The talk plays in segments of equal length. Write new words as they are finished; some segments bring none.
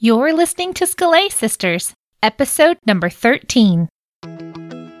You're listening to Scalay Sisters, episode number 13.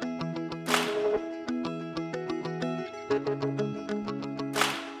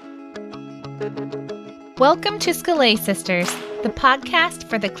 Welcome to Scalay Sisters, the podcast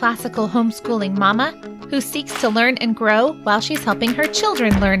for the classical homeschooling mama who seeks to learn and grow while she's helping her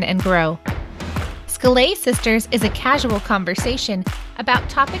children learn and grow. Scalay Sisters is a casual conversation about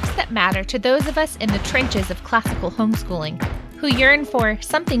topics that matter to those of us in the trenches of classical homeschooling, who yearn for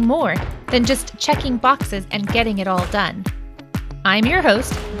something more than just checking boxes and getting it all done. I'm your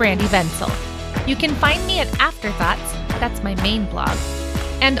host, Brandy Venzel. You can find me at Afterthoughts, that's my main blog,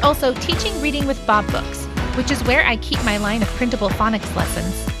 and also Teaching Reading with Bob Books, which is where I keep my line of printable phonics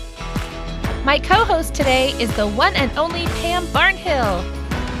lessons. My co-host today is the one and only Pam Barnhill.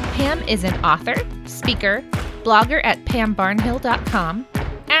 Pam is an author, speaker, blogger at pambarnhill.com,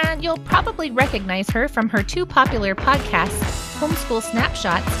 and you'll probably recognize her from her two popular podcasts, Homeschool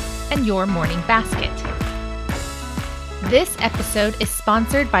Snapshots and Your Morning Basket. This episode is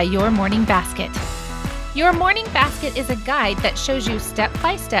sponsored by Your Morning Basket. Your Morning Basket is a guide that shows you step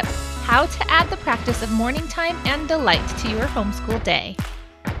by step how to add the practice of morning time and delight to your homeschool day.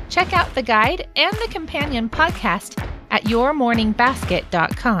 Check out the guide and the companion podcast at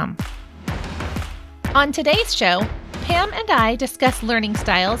yourmorningbasket.com. On today's show, Pam and I discuss learning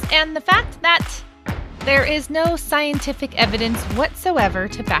styles and the fact that there is no scientific evidence whatsoever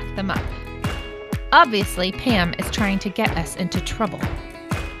to back them up. Obviously, Pam is trying to get us into trouble.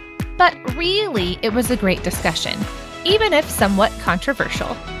 But really, it was a great discussion, even if somewhat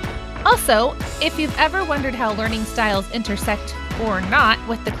controversial. Also, if you've ever wondered how learning styles intersect or not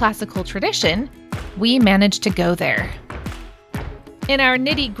with the classical tradition, we managed to go there. In our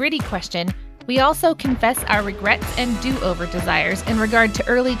Nitty Gritty Question, we also confess our regrets and do-over desires in regard to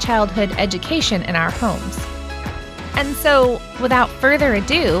early childhood education in our homes. And so, without further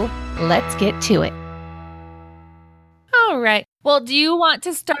ado, let's get to it. All right. Well, do you want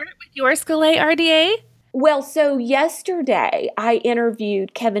to start with your Scalay RDA? Well, so yesterday I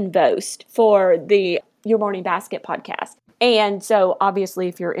interviewed Kevin Vost for the Your Morning Basket podcast. And so obviously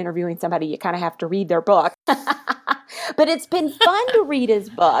if you're interviewing somebody, you kind of have to read their book. But it's been fun to read his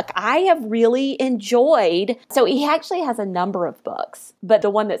book. I have really enjoyed. So he actually has a number of books, but the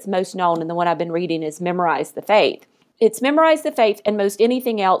one that's most known and the one I've been reading is Memorize the Faith. It's Memorize the Faith and most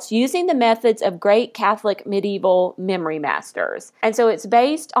anything else using the methods of great Catholic medieval memory masters. And so it's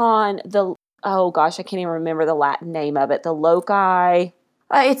based on I can't even remember the Latin name of it, the loci.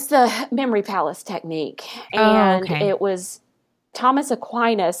 It's the memory palace technique. And It was Thomas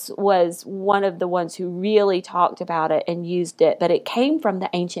Aquinas was one of the ones who really talked about it and used it, but it came from the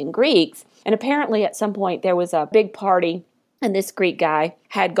ancient Greeks. And apparently at some point there was a big party, and this Greek guy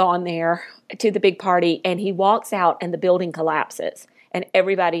had gone there to the big party, and he walks out and the building collapses, and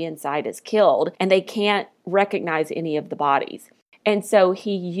everybody inside is killed, and they can't recognize any of the bodies. And so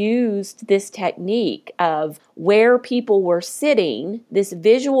he used this technique of where people were sitting, this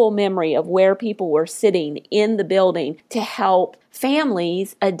visual memory of where people were sitting in the building to help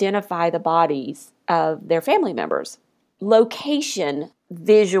families identify the bodies of their family members. Location,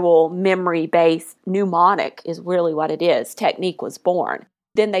 visual, memory-based mnemonic is really what it is. Technique was born.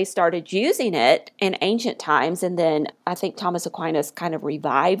 Then they started using it in ancient times, and then I think Thomas Aquinas kind of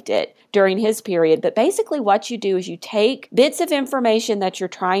revived it during his period. But basically what you do is you take bits of information that you're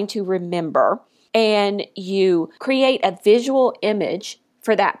trying to remember, and you create a visual image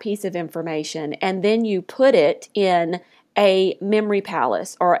for that piece of information, and then you put it in a memory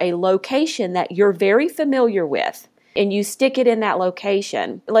palace or a location that you're very familiar with. And you stick it in that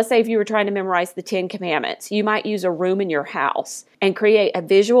location. Let's say if you were trying to memorize the 10 Commandments, you might use a room in your house and create a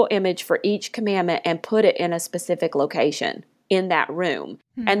visual image for each commandment and put it in a specific location in that room.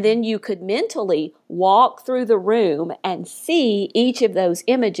 Mm-hmm. And then you could mentally walk through the room and see each of those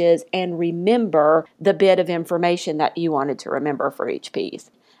images and remember the bit of information that you wanted to remember for each piece.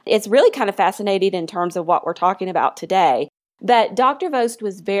 It's really kind of fascinating in terms of what we're talking about today, that Dr. Vost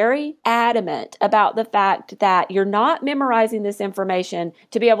was very adamant about the fact that you're not memorizing this information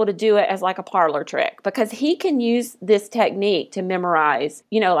to be able to do it as like a parlor trick, because he can use this technique to memorize,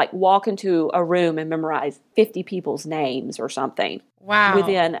 like walk into a room and memorize 50 people's names or something. Wow.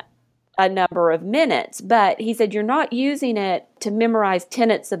 Within a number of minutes. But he said you're not using it to memorize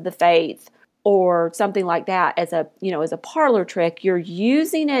tenets of the faith or something like that as a parlor trick. You're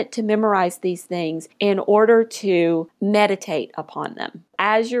using it to memorize these things in order to meditate upon them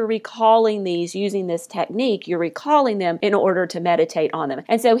as you're recalling these using this technique, you're recalling them in order to meditate on them.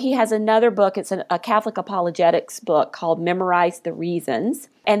 And so he has another book. It's a Catholic apologetics book called Memorize the Reasons.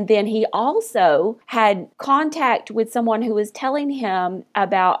 And then he also had contact with someone who was telling him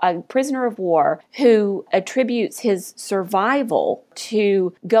about a prisoner of war who attributes his survival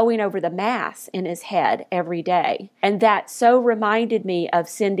to going over the Mass in his head every day. And that so reminded me of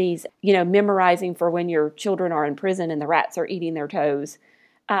Cindy's, memorizing for when your children are in prison and the rats are eating their toes.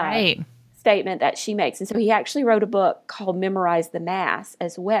 Right. Statement that she makes. And so he actually wrote a book called Memorize the Mass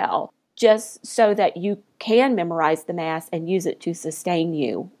as well, just so that you can memorize the Mass and use it to sustain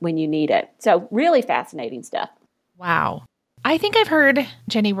you when you need it. So really fascinating stuff. Wow. I think I've heard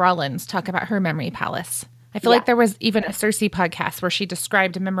Jenny Rollins talk about her memory palace. I feel like there was even a Circe podcast where she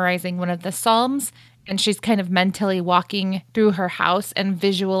described memorizing one of the Psalms, and she's kind of mentally walking through her house and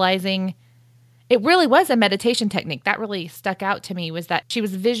visualizing. It really was a meditation technique. That really stuck out to me, was that she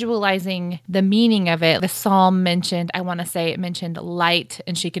was visualizing the meaning of it. The psalm mentioned, I want to say it mentioned light,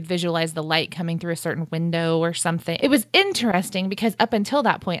 and she could visualize the light coming through a certain window or something. It was interesting because up until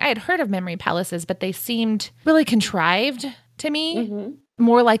that point, I had heard of memory palaces, but they seemed really contrived to me,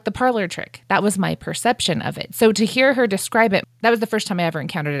 more like the parlor trick. That was my perception of it. So to hear her describe it, that was the first time I ever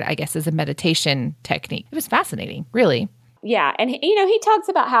encountered it, I guess, as a meditation technique. It was fascinating, really. Yeah. And, he talks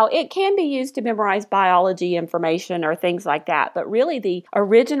about how it can be used to memorize biology information or things like that. But really, the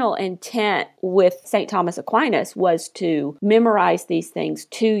original intent with St. Thomas Aquinas was to memorize these things,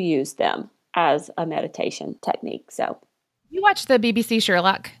 to use them as a meditation technique. So, you watch the BBC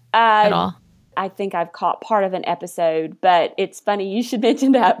Sherlock at all? I think I've caught part of an episode, but it's funny you should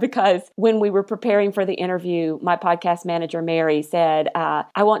mention that because when we were preparing for the interview, my podcast manager, Mary, said,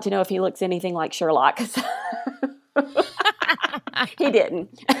 I want to know if he looks anything like Sherlock. He didn't.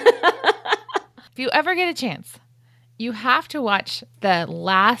 If you ever get a chance, you have to watch the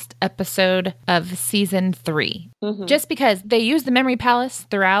last episode of season 3. Just because they use the memory palace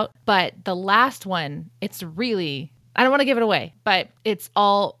throughout, but the last one, it's really, I don't want to give it away, but it's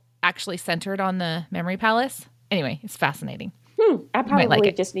all actually centered on the memory palace. Anyway, it's fascinating. I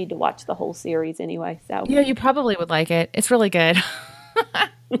probably just need to watch the whole series anyway. So yeah, you probably would like it. It's really good.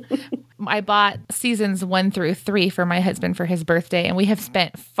 I bought seasons 1 through 3 for my husband for his birthday, and we have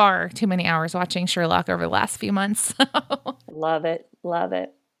spent far too many hours watching Sherlock over the last few months. Love it. Love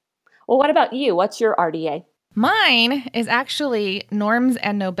it. Well, what about you? What's your RDA? Mine is actually Norms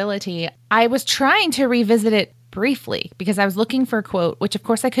and Nobility. I was trying to revisit it briefly because I was looking for a quote, which of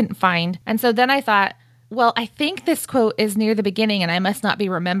course I couldn't find. And so then I thought, well, I think this quote is near the beginning and I must not be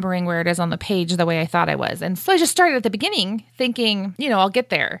remembering where it is on the page the way I thought I was. And so I just started at the beginning thinking, I'll get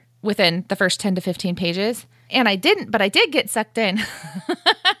there within the first 10 to 15 pages. And I didn't, but I did get sucked in.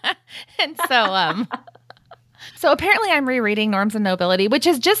 And so apparently I'm rereading Norms and Nobility, which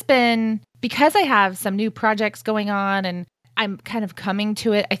has just been because I have some new projects going on and I'm kind of coming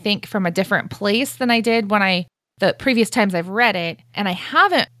to it, I think, from a different place than I did when the previous times I've read it. And I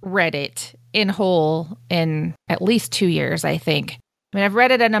haven't read it in whole in at least 2 years, I think. I mean, I've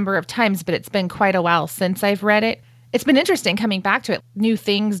read it a number of times, but it's been quite a while since I've read it. It's been interesting coming back to it. New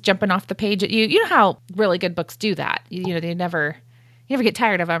things jumping off the page at you. You know how really good books do that. You never get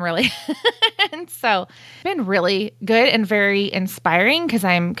tired of them, really. And so it's been really good and very inspiring because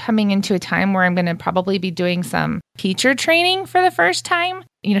I'm coming into a time where I'm going to probably be doing some teacher training for the first time.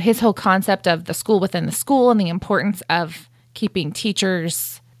 His whole concept of the school within the school and the importance of keeping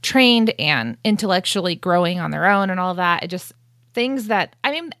teachers trained and intellectually growing on their own and all that. It just things that,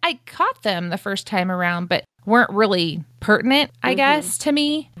 I caught them the first time around, but weren't really pertinent, I guess, to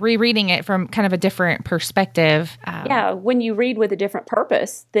me. Rereading it from kind of a different perspective. When you read with a different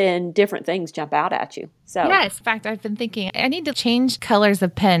purpose, then different things jump out at you. So yes, in fact, I've been thinking I need to change colors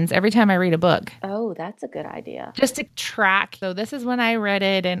of pens every time I read a book. Oh, that's a good idea. Just to track. So this is when I read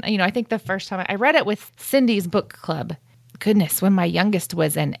it. And, I think the first time I read it with Cindy's book club. Goodness, when my youngest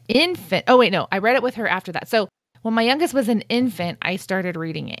was an infant. Oh, wait, no, I read it with her after that. So when my youngest was an infant, I started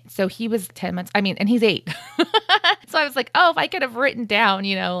reading it. So he was 10 months. And he's 8. So I was like, if I could have written down,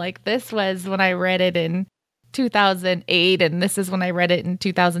 this was when I read it in 2008, and this is when I read it in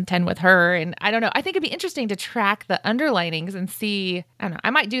 2010 with her. And I don't know. I think it'd be interesting to track the underlinings and see. I don't know. I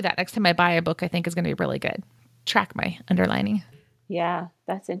might do that next time I buy a book. I think is going to be really good. Track my underlining. Yeah,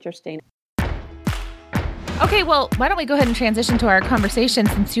 that's interesting. Okay, well, why don't we go ahead and transition to our conversation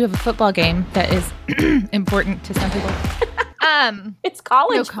since you have a football game that is important to some people. It's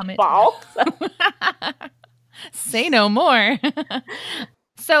college football. Say no more.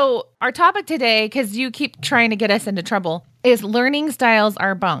 So our topic today, because you keep trying to get us into trouble, is learning styles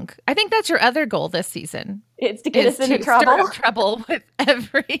are bunk. I think that's your other goal this season. It's to get is us into to trouble. stir up trouble with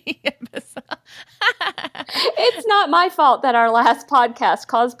every episode. It's not my fault that our last podcast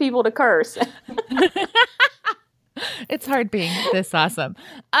caused people to curse. It's hard being this awesome.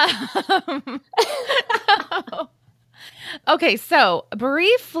 Okay, so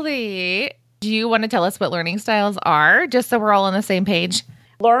briefly, do you want to tell us what learning styles are, just so we're all on the same page?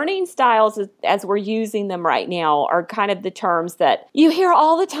 Learning styles, as we're using them right now, are kind of the terms that you hear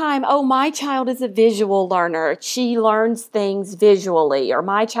all the time. Oh, my child is a visual learner. She learns things visually. Or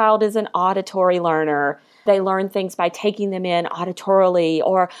my child is an auditory learner. They learn things by taking them in auditorily.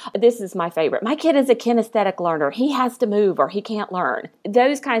 Or this is my favorite. My kid is a kinesthetic learner. He has to move or he can't learn.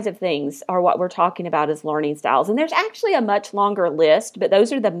 Those kinds of things are what we're talking about as learning styles. And there's actually a much longer list, but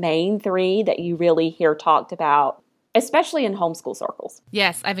those are the main three that you really hear talked about, especially in homeschool circles.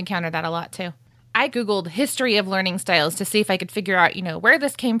 Yes, I've encountered that a lot too. I Googled history of learning styles to see if I could figure out, where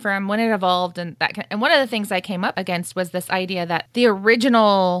this came from, when it evolved, and that. And one of the things I came up against was this idea that the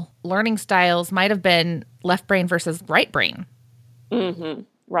original learning styles might have been left brain versus right brain. Mm-hmm.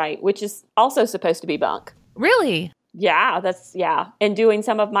 Right, which is also supposed to be Bunk. Really? Yeah, and doing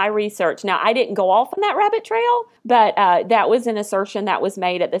some of my research. Now, I didn't go off on that rabbit trail, but that was an assertion that was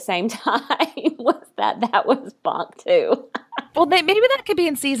made at the same time, was that was Bunk too. Well, maybe that could be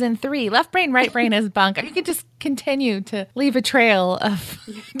in season 3. Left brain, right brain is Bunk. You could just continue to leave a trail of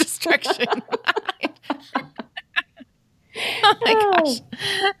destruction. Oh my gosh.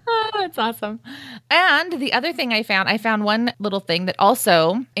 Oh, that's awesome. And the other thing I found one little thing that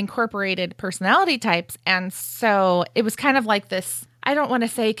also incorporated personality types. And so it was kind of like this, I don't want to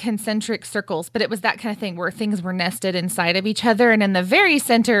say concentric circles, but it was that kind of thing where things were nested inside of each other. And in the very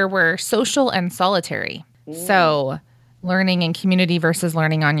center were social and solitary. So learning in community versus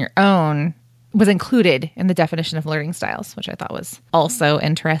learning on your own was included in the definition of learning styles, which I thought was also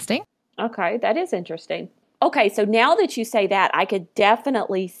interesting. Okay, that is interesting. Okay, so now that you say that, I could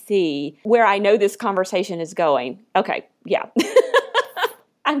definitely see where I know this conversation is going. Okay, yeah.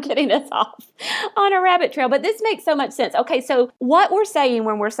 I'm getting us off on a rabbit trail, but this makes so much sense. Okay, so what we're saying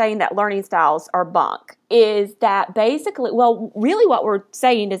when we're saying that learning styles are Bunk is that basically, well, really what we're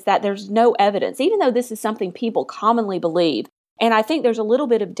saying is that there's no evidence, even though this is something people commonly believe. And I think there's a little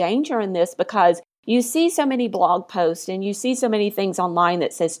bit of danger in this because you see so many blog posts and you see so many things online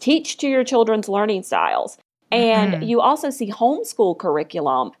that says teach to your children's learning styles. And you also see homeschool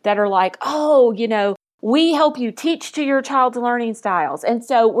curriculum that are like, oh, we help you teach to your child's learning styles. And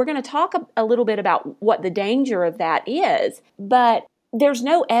so we're going to talk a little bit about what the danger of that is. But there's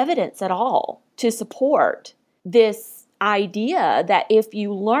no evidence at all to support this idea that if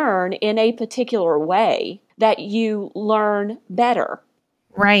you learn in a particular way, that you learn better.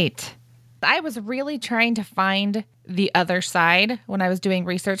 Right. I was really trying to find the other side when I was doing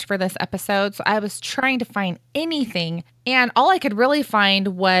research for this episode. So I was trying to find anything. And all I could really find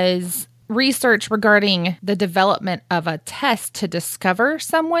was research regarding the development of a test to discover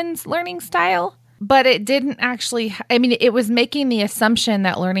someone's learning style. But it didn't actually, it was making the assumption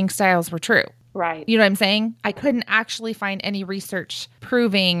that learning styles were true. Right. You know what I'm saying? I couldn't actually find any research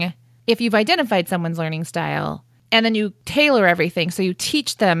proving if you've identified someone's learning style, and then you tailor everything. So you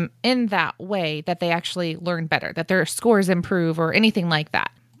teach them in that way that they actually learn better, that their scores improve or anything like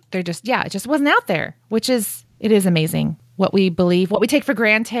that. They're just, it just wasn't out there, it is amazing what we believe, what we take for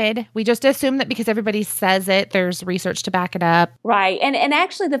granted. We just assume that because everybody says it, there's research to back it up. Right. And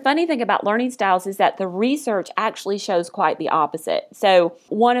actually the funny thing about learning styles is that the research actually shows quite the opposite. So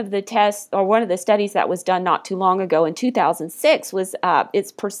one of the tests or one of the studies that was done not too long ago in 2006 was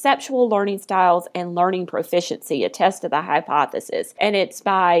it's perceptual learning styles and learning proficiency, a test of the hypothesis. And it's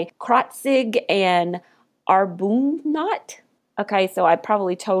by Krotzig and Arbuthnot. Okay, so I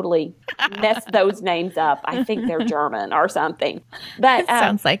probably totally messed those names up. I think they're German or something. But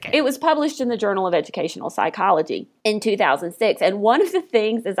sounds like it. It was published in the Journal of Educational Psychology in 2006. And one of the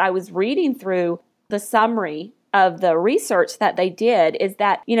things as I was reading through the summary of the research that they did is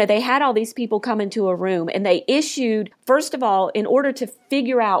that, they had all these people come into a room and they issued, first of all, in order to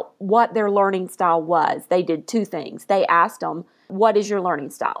figure out what their learning style was, they did two things. They asked them, what is your learning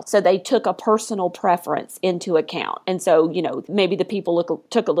style? So they took a personal preference into account. And so, maybe the people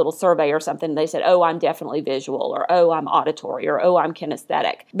took a little survey or something. They said, oh, I'm definitely visual, or oh, I'm auditory, or oh, I'm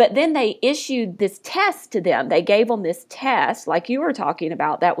kinesthetic. But then they issued this test to them. They gave them this test, like you were talking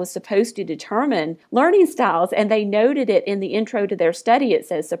about, that was supposed to determine learning styles. And they noted it in the intro to their study. It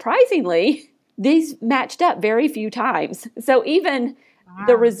says, surprisingly, these matched up very few times. So even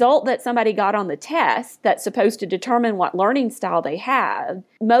the result that somebody got on the test that's supposed to determine what learning style they had,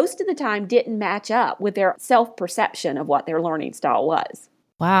 most of the time didn't match up with their self-perception of what their learning style was.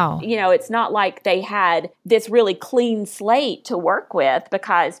 Wow. It's not like they had this really clean slate to work with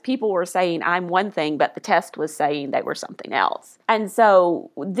because people were saying I'm one thing, but the test was saying they were something else. And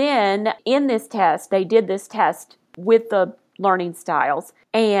so then in this test, they did this test with the learning styles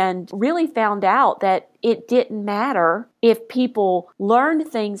and really found out that it didn't matter if people learned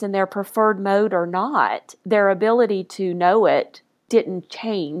things in their preferred mode or not. Their ability to know it didn't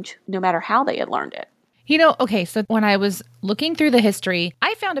change no matter how they had learned it. Okay, so when I was looking through the history,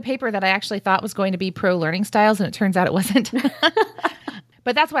 I found a paper that I actually thought was going to be pro-learning styles, and it turns out it wasn't.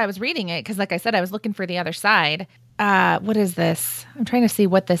 But that's why I was reading it, because like I said, I was looking for the other side. What is this? I'm trying to see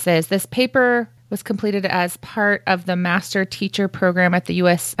what this is. This paper was completed as part of the Master Teacher Program at the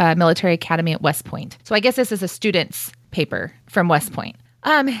U.S. Military Academy at West Point. So I guess this is a student's paper from West Point.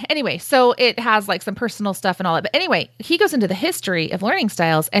 Anyway, so it has like some personal stuff and all that. But anyway, he goes into the history of learning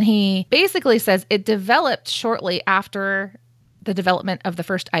styles and he basically says it developed shortly after the development of the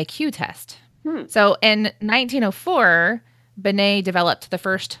first IQ test. So in 1904, Binet developed the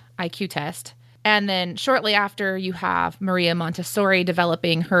first IQ test. And then shortly after, you have Maria Montessori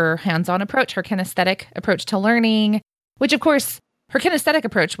developing her hands-on approach, her kinesthetic approach to learning, which of course, her kinesthetic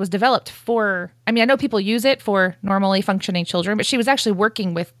approach was developed for, I know people use it for normally functioning children, but she was actually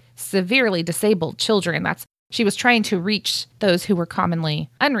working with severely disabled children. She was trying to reach those who were commonly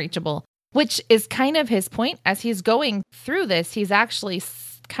unreachable, which is kind of his point. As he's going through this, he's actually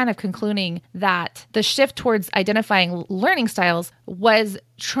kind of concluding that the shift towards identifying learning styles was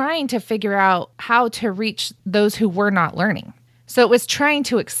trying to figure out how to reach those who were not learning. So it was trying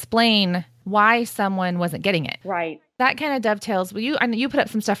to explain why someone wasn't getting it. Right. That kind of dovetails. You put up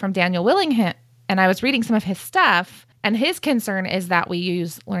some stuff from Daniel Willingham, and I was reading some of his stuff, and his concern is that we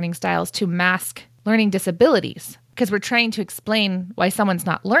use learning styles to mask learning disabilities because we're trying to explain why someone's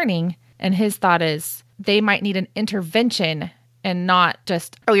not learning, and his thought is they might need an intervention and not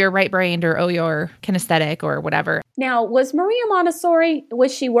just, oh, you're right-brained or, oh, you're kinesthetic or whatever. Now, was Maria Montessori,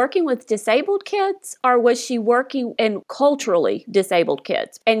 was she working with disabled kids or was she working in culturally disabled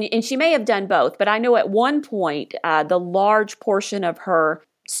kids? And she may have done both, but I know at one point, the large portion of her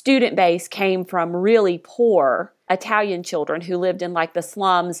student base came from really poor Italian children who lived in like the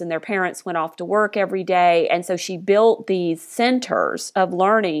slums and their parents went off to work every day. And so she built these centers of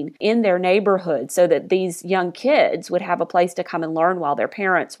learning in their neighborhood so that these young kids would have a place to come and learn while their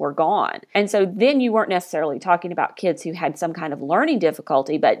parents were gone. And so then you weren't necessarily talking about kids who had some kind of learning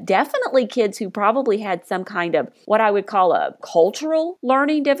difficulty, but definitely kids who probably had some kind of what I would call a cultural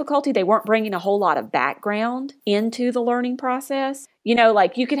learning difficulty. They weren't bringing a whole lot of background into the learning process.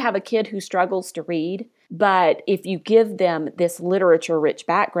 Like you could have a kid who struggles to read, but if you give them this literature-rich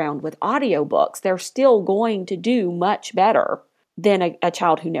background with audiobooks, they're still going to do much better than a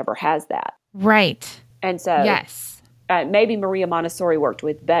child who never has that. Right. And so yes, maybe Maria Montessori worked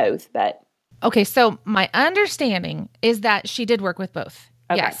with both, but... Okay, so my understanding is that she did work with both.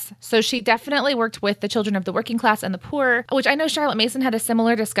 Okay. Yes. So she definitely worked with the children of the working class and the poor, which I know Charlotte Mason had a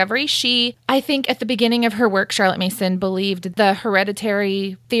similar discovery. I think at the beginning of her work, Charlotte Mason believed the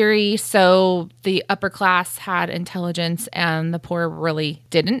hereditary theory. So the upper class had intelligence and the poor really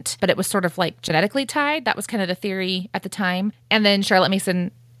didn't, but it was sort of like genetically tied. That was kind of the theory at the time. And then Charlotte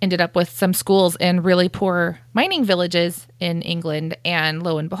Mason ended up with some schools in really poor mining villages in England. And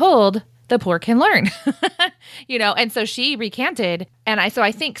lo and behold, the poor can learn, and so she recanted. And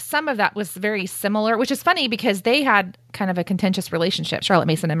I think some of that was very similar, which is funny because they had kind of a contentious relationship, Charlotte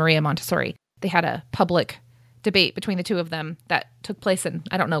Mason and Maria Montessori. They had a public debate between the two of them that took place in,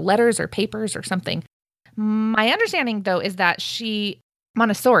 I don't know, letters or papers or something. My understanding, though, is that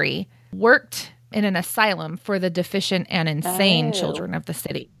Montessori worked in an asylum for the deficient and insane children of the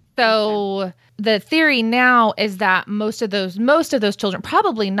city. So the theory now is that most of those children,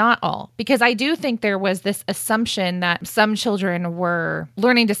 probably not all, because I do think there was this assumption that some children were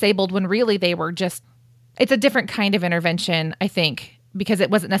learning disabled when really they were just, it's a different kind of intervention, I think, because it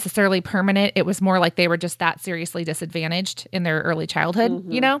wasn't necessarily permanent. It was more like they were just that seriously disadvantaged in their early childhood,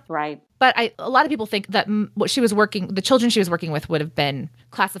 Right. But a lot of people think that the children she was working with would have been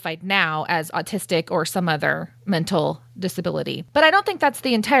classified now as autistic or some other mental disability. But I don't think that's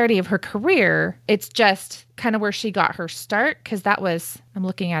the entirety of her career. It's just kind of where she got her start, because I'm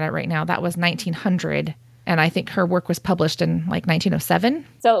looking at it right now, that was 1900. And I think her work was published in like 1907.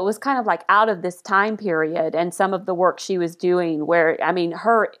 So it was kind of like out of this time period and some of the work she was doing where,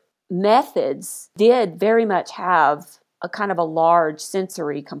 her methods did very much have a kind of a large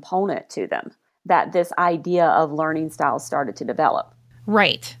sensory component to them that this idea of learning styles started to develop.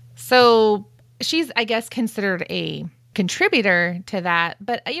 Right. So she's, I guess, considered a contributor to that.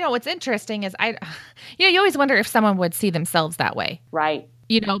 But, what's interesting is you always wonder if someone would see themselves that way. Right.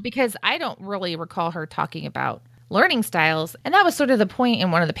 Because I don't really recall her talking about learning styles. And that was sort of the point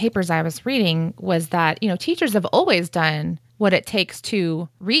in one of the papers I was reading was that, teachers have always done what it takes to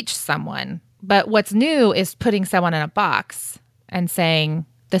reach someone. But what's new is putting someone in a box and saying,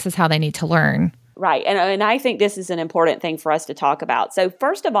 this is how they need to learn. Right. And I think this is an important thing for us to talk about. So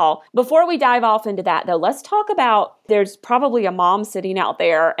first of all, before we dive off into that, though, let's talk about there's probably a mom sitting out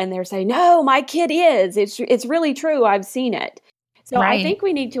there and they're saying, no, my kid is. It's really true. I've seen it. So Right. I think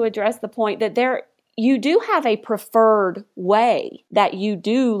we need to address the point that you do have a preferred way that you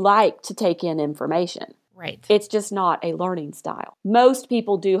do like to take in information. Right. It's just not a learning style. Most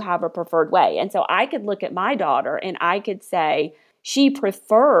people do have a preferred way. And so I could look at my daughter and I could say she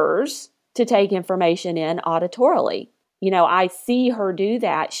prefers to take information in auditorily. I see her do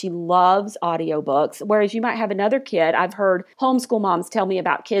that. She loves audiobooks, whereas you might have another kid. I've heard homeschool moms tell me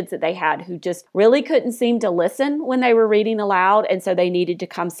about kids that they had who just really couldn't seem to listen when they were reading aloud, and so they needed to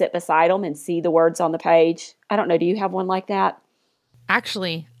come sit beside them and see the words on the page. I don't know. Do you have one like that?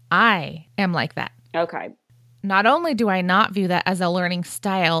 Actually, I am like that. Okay. Not only do I not view that as a learning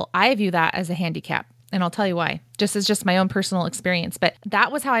style, I view that as a handicap. And I'll tell you why. Just my own personal experience. But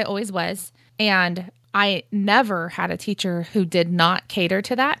that was how I always was. And I never had a teacher who did not cater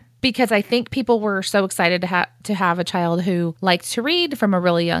to that, because I think people were so excited to have a child who liked to read from a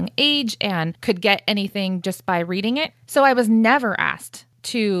really young age and could get anything just by reading it. So I was never asked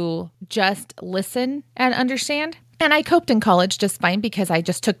to just listen and understand. And I coped in college just fine because I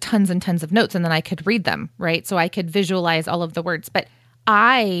just took tons and tons of notes and then I could read them, right? So I could visualize all of the words. But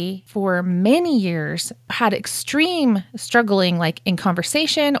I, for many years, had extreme struggling, like in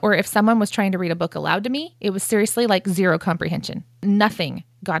conversation, or if someone was trying to read a book aloud to me, it was seriously like zero comprehension. Nothing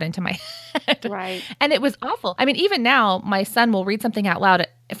got into my head. Right. And it was awful. I mean, even now, my son will read something out loud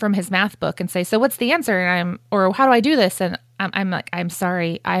from his math book and say, so what's the answer? And or how do I do this? And I'm like, I'm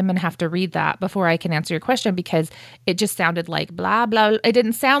sorry, I'm going to have to read that before I can answer your question because it just sounded like blah, blah. It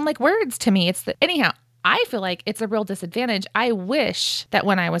didn't sound like words to me. Anyhow, I feel like it's a real disadvantage. I wish that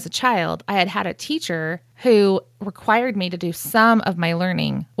when I was a child, I had had a teacher who required me to do some of my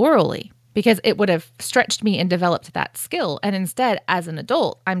learning orally, because it would have stretched me and developed that skill. And instead, as an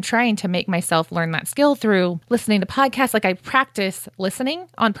adult, I'm trying to make myself learn that skill through listening to podcasts. Like I practice listening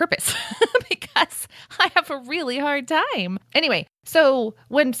on purpose because I have a really hard time. Anyway, so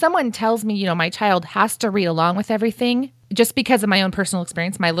when someone tells me, my child has to read along with everything, just because of my own personal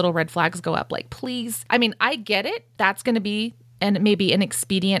experience, my little red flags go up like, please. I mean, I get it. That's going to be maybe an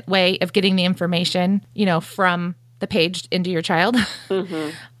expedient way of getting the information, from the page into your child.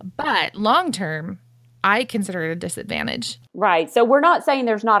 Mm-hmm. But long term, I consider it a disadvantage. Right. So we're not saying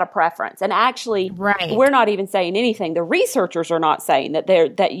there's not a preference. And actually, right. We're not even saying anything. The researchers are not saying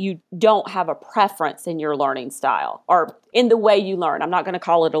that you don't have a preference in your learning style or in the way you learn. I'm not going to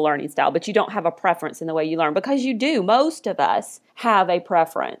call it a learning style, but you don't have a preference in the way you learn, because you do. Most of us have a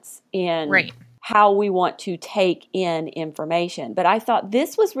preference in right. how we want to take in information. But I thought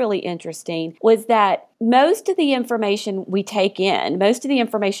this was really interesting, was that most of the information we take in, most of the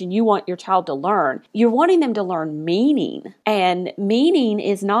information you want your child to learn, you're wanting them to learn meaning. And meaning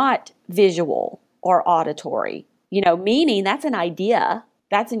is not visual or auditory. Meaning, that's an idea.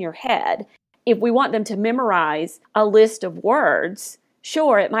 That's in your head. If we want them to memorize a list of words,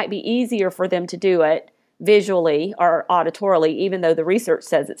 sure, it might be easier for them to do it visually or auditorily, even though the research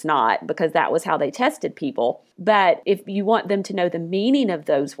says it's not, because that was how they tested people. But if you want them to know the meaning of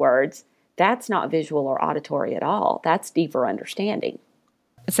those words, that's not visual or auditory at all. That's deeper understanding.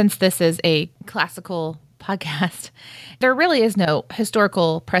 Since this is a classical podcast, there really is no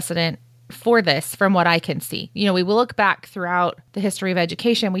historical precedent for this from what I can see. We will look back throughout the history of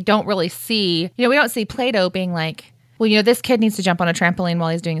education. We don't really see, we don't see Plato being like, well, this kid needs to jump on a trampoline while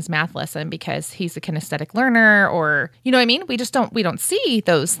he's doing his math lesson because he's a kinesthetic learner, or, you know what I mean? We don't see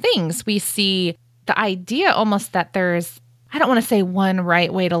those things. We see the idea almost that there's, I don't want to say one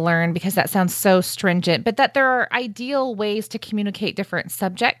right way to learn because that sounds so stringent, but that there are ideal ways to communicate different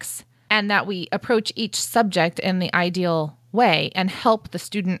subjects and that we approach each subject in the ideal way and help the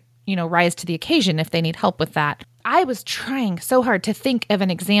student, rise to the occasion if they need help with that. I was trying so hard to think of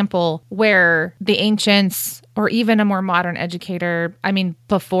an example where the ancients or even a more modern educator,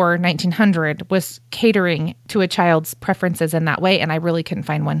 before 1900, was catering to a child's preferences in that way, and I really couldn't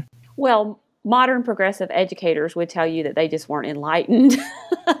find one. Well, modern progressive educators would tell you that they just weren't enlightened.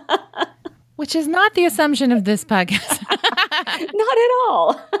 Which is not the assumption of this podcast. Not at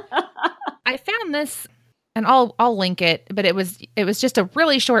all. I found this, and I'll link it, but it was just a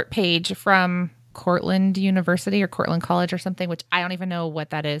really short page from Cortland University or Cortland College or something, which I don't even know what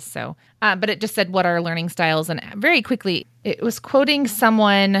that is. So, but it just said, what are learning styles? And very quickly, it was quoting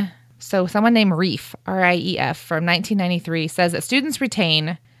someone. So someone named Rief, R-I-E-F, from 1993 says that students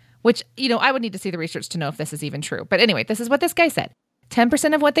retain, which, I would need to see the research to know if this is even true. But anyway, this is what this guy said.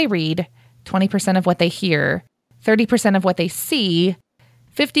 10% of what they read, 20% of what they hear, 30% of what they see,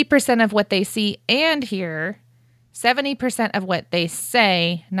 50% of what they see and hear, 70% of what they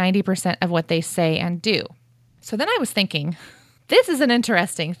say, 90% of what they say and do. So then I was thinking, this is an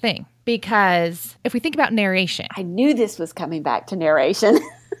interesting thing because if we think about narration. I knew this was coming back to narration.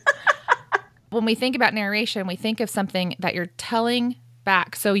 When we think about narration, we think of something that you're telling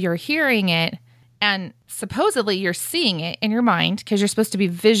back. So you're hearing it and supposedly you're seeing it in your mind because you're supposed to be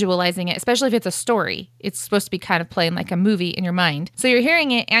visualizing it, especially if it's a story. It's supposed to be kind of playing like a movie in your mind. So you're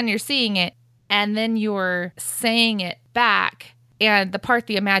hearing it and you're seeing it. And then you're saying it back. And the part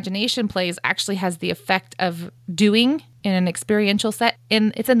the imagination plays actually has the effect of doing in an experiential set.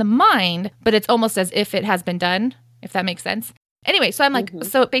 And it's in the mind, but it's almost as if it has been done, if that makes sense. Anyway, so I'm like,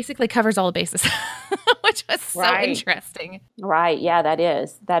 so it basically covers all the bases, which was so interesting. Right. Yeah, that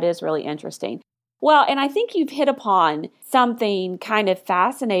is. That is really interesting. Well, and I think you've hit upon something kind of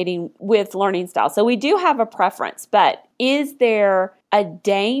fascinating with learning style. So we do have a preference, but is there a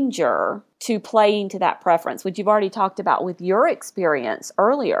danger to playing to that preference, which you've already talked about with your experience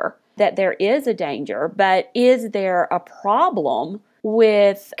earlier, that there is a danger, but is there a problem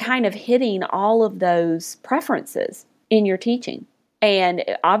with kind of hitting all of those preferences in your teaching? And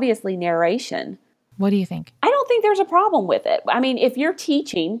obviously narration. What do you think? I don't think there's a problem with it. I mean, if you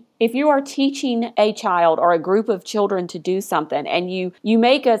are teaching a child or a group of children to do something and you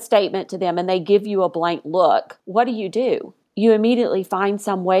make a statement to them and they give you a blank look, what do? You immediately find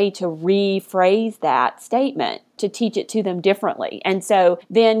some way to rephrase that statement to teach it to them differently. And so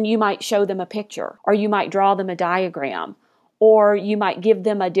then you might show them a picture or you might draw them a diagram or you might give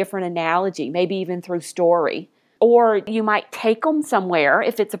them a different analogy, maybe even through story. Or you might take them somewhere,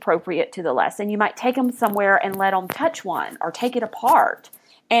 if it's appropriate to the lesson, you might take them somewhere and let them touch one or take it apart.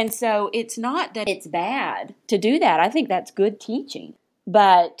 And so it's not that it's bad to do that. I think that's good teaching.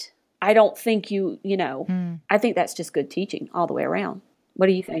 But I don't think I think that's just good teaching all the way around. What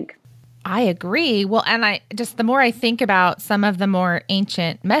do you think? I agree. Well, and the more I think about some of the more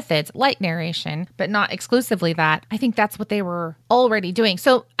ancient methods like narration, but not exclusively that, I think that's what they were already doing.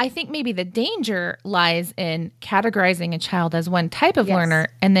 So I think maybe the danger lies in categorizing a child as one type of learner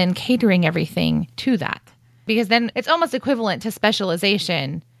and then catering everything to that. Because then it's almost equivalent to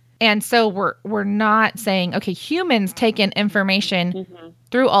specialization. And so we're not saying, okay, humans take in information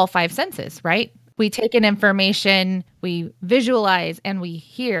through all five senses, right? We take in information, we visualize and we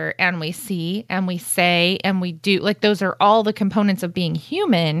hear and we see and we say and we do. Like those are all the components of being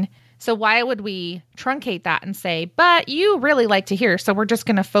human. So why would we truncate that and say, but you really like to hear, so we're just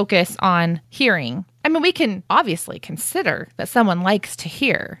going to focus on hearing? I mean, we can obviously consider that someone likes to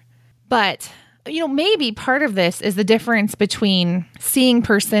hear, but maybe part of this is the difference between seeing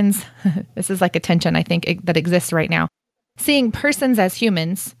persons. This is like a tension, I think, that exists right now. Seeing persons as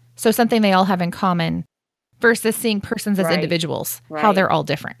humans, so something they all have in common, versus seeing persons as individuals, how they're all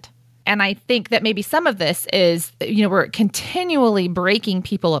different. And I think that maybe some of this is, we're continually breaking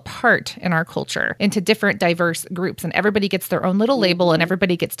people apart in our culture into different diverse groups, and everybody gets their own little label and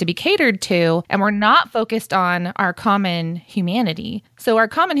everybody gets to be catered to. And we're not focused on our common humanity. So our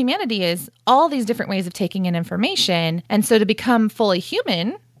common humanity is all these different ways of taking in information. And so to become fully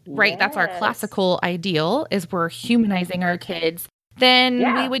human, right? That's our classical ideal, is we're humanizing our kids.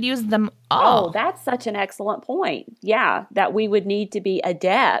 Then we would use them all. Oh, that's such an excellent point. Yeah, that we would need to be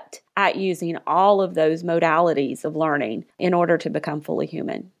adept at using all of those modalities of learning in order to become fully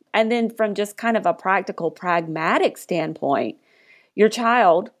human. And then from just kind of a practical, pragmatic standpoint, your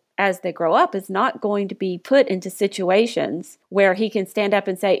child, as they grow up, is not going to be put into situations where he can stand up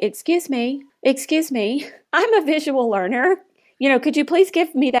and say, excuse me, I'm a visual learner. Could you please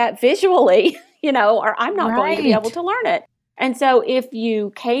give me that visually, or I'm not going to be able to learn it. And so if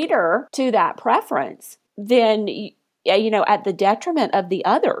you cater to that preference, then, at the detriment of the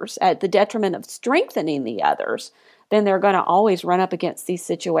others, at the detriment of strengthening the others, then they're going to always run up against these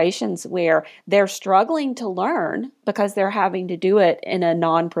situations where they're struggling to learn because they're having to do it in a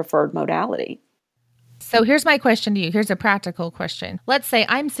non-preferred modality. So here's my question to you. Here's a practical question. Let's say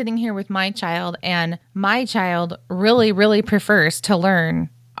I'm sitting here with my child and my child really, really prefers to learn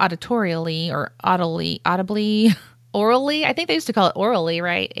auditorially or audibly. Orally, I think they used to call it orally,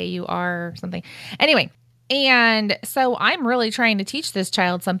 right? AUR or something. Anyway, and so I'm really trying to teach this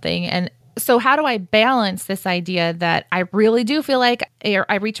child something, and So how do I balance this idea that I really do feel like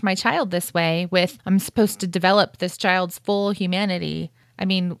I reach my child this way with I'm supposed to develop this child's full humanity? I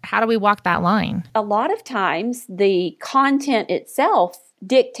mean, how do we walk that line? A lot of times the content itself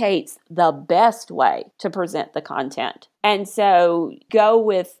dictates the best way to present the content. And so go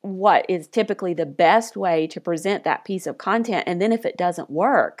with what is typically the best way to present that piece of content. And then if it doesn't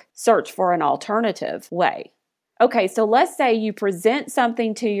work, search for an alternative way. Okay, so let's say you present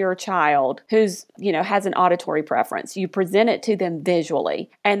something to your child who's, has an auditory preference. You present it to them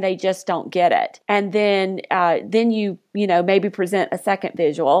visually and they just don't get it. And then you maybe present a second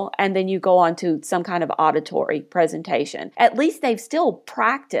visual and then you go on to some kind of auditory presentation. At least they've still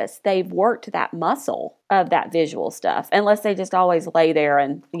practiced. They've worked that muscle of that visual stuff, unless they just always lay there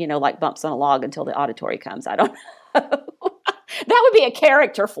and, like bumps on a log until the auditory comes. I don't know. That would be a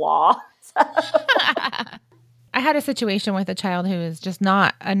character flaw. I had a situation with a child who is just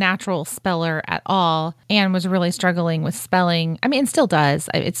not a natural speller at all and was really struggling with spelling. I mean, still does.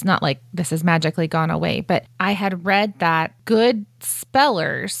 It's not like this has magically gone away, but I had read that good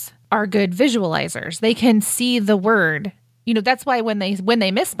spellers are good visualizers. They can see the word. That's why when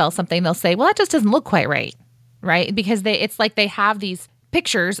they misspell something, they'll say, well, that just doesn't look quite right, right? Because it's like they have these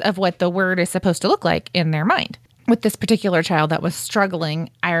pictures of what the word is supposed to look like in their mind. With this particular child that was struggling,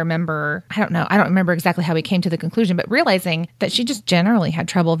 I don't remember exactly how we came to the conclusion, but realizing that she just generally had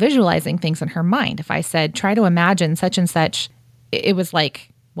trouble visualizing things in her mind. If I said, try to imagine such and such, it was like,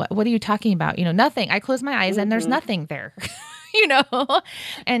 what are you talking about? Nothing. I close my eyes and there's nothing there,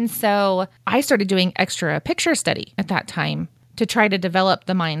 And so I started doing extra picture study at that time to try to develop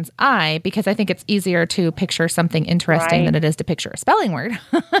the mind's eye, because I think it's easier to picture something interesting than it is to picture a spelling word.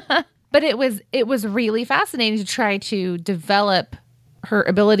 But it was really fascinating to try to develop her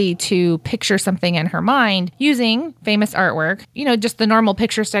ability to picture something in her mind using famous artwork, just the normal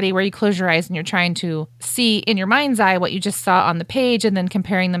picture study where you close your eyes and you're trying to see in your mind's eye what you just saw on the page and then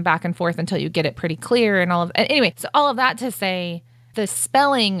comparing them back and forth until you get it pretty clear and all of that. Anyway, so all of that to say the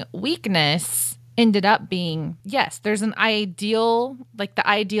spelling weakness ended up being, yes, there's an ideal, like the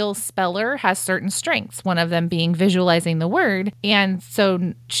ideal speller has certain strengths, one of them being visualizing the word. And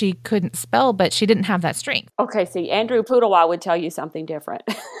so she couldn't spell, but she didn't have that strength. Okay, see, Andrew Pudewa would tell you something different.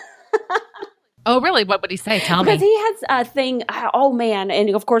 Oh, really? What would he say? Tell me. Because he has a thing, oh man, and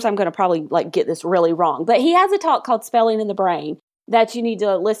of course I'm going to probably get this really wrong, but he has a talk called Spelling in the Brain that you need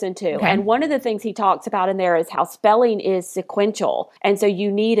to listen to. Okay. And one of the things he talks about in there is how spelling is sequential. And so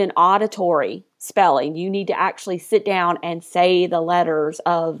you need an auditory spelling. You need to actually sit down and say the letters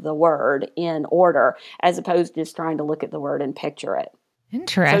of the word in order, as opposed to just trying to look at the word and picture it.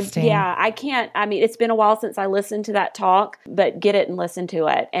 Interesting. So, it's been a while since I listened to that talk, but get it and listen to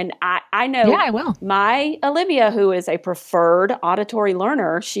it. And I know I will. My Olivia, who is a preferred auditory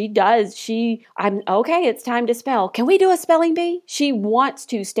learner, I'm okay, it's time to spell. Can we do a spelling bee? She wants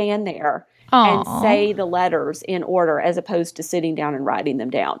to stand there and say the letters in order, as opposed to sitting down and writing them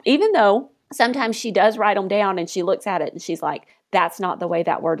down. Even though sometimes she does write them down and she looks at it and she's like, that's not the way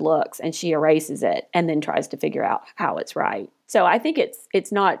that word looks. And she erases it and then tries to figure out how it's right. So I think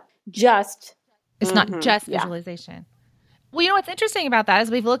it's not just... It's not just visualization. Well, what's interesting about that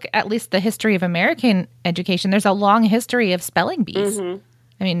is we've looked at least the history of American education. There's a long history of spelling bees. Mm-hmm.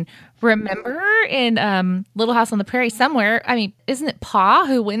 I mean, remember in Little House on the Prairie somewhere, isn't it Pa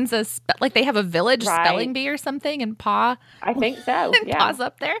who wins they have a village spelling bee or something and Pa? I think so, and Pa's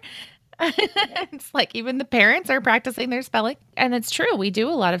up there. It's like even the parents are practicing their spelling. And it's true. We do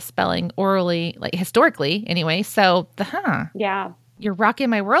a lot of spelling orally, like historically anyway. So, yeah, you're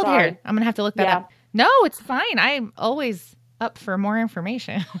rocking my world here. I'm going to have to look that up. No, it's fine. I'm always up for more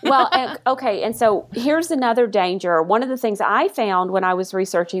information. Well, okay. And so here's another danger. One of the things I found when I was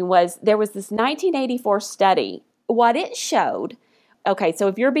researching was there was this 1984 study. What it showed, okay, so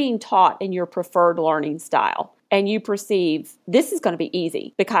if you're being taught in your preferred learning style, and you perceive this is going to be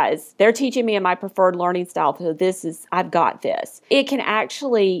easy because they're teaching me in my preferred learning style, so I've got this. It can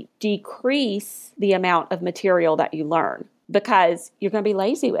actually decrease the amount of material that you learn because you're going to be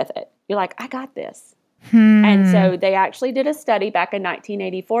lazy with it. You're like, I got this. And so they actually did a study back in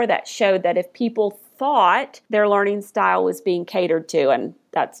 1984 that showed that if people thought their learning style was being catered to, and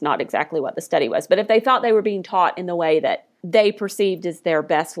that's not exactly what the study was, but if they thought they were being taught in the way that they perceived as their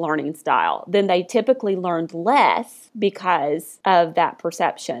best learning style, then they typically learned less because of that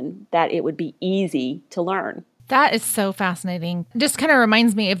perception that it would be easy to learn. That is so fascinating. Just kind of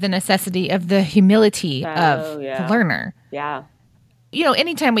reminds me of the necessity of the humility of the learner. Yeah.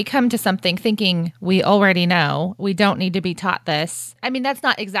 Anytime we come to something thinking we already know, we don't need to be taught this. That's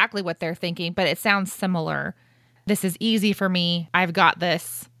not exactly what they're thinking, but it sounds similar. This is easy for me. I've got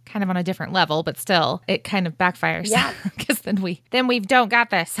this kind of on a different level, but still it kind of backfires. Yeah. Because then we don't got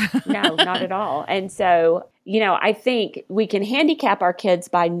this. No, not at all. And so, I think we can handicap our kids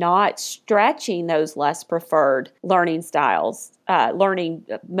by not stretching those less preferred learning styles, learning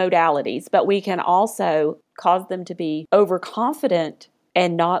modalities, but we can also cause them to be overconfident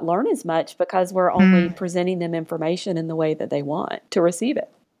and not learn as much because we're only presenting them information in the way that they want to receive it.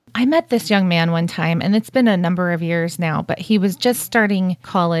 I met this young man one time, and it's been a number of years now, but he was just starting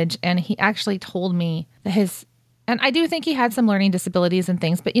college, and he actually told me that and I do think he had some learning disabilities and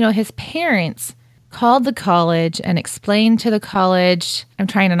things, but his parents called the college and explained to the college. I'm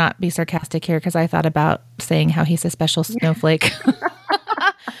trying to not be sarcastic here because I thought about saying how he's a special snowflake.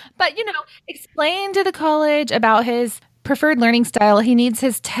 But, explained to the college about his preferred learning style. He needs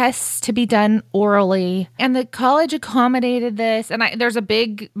his tests to be done orally. And the college accommodated this. And there's a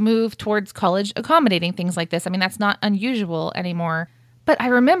big move towards college accommodating things like this. I mean, that's not unusual anymore. But I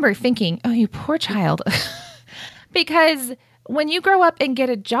remember thinking, oh, you poor child. Because when you grow up and get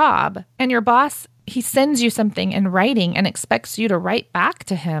a job and your boss, he sends you something in writing and expects you to write back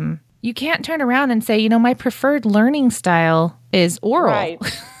to him, you can't turn around and say, my preferred learning style is oral. Right.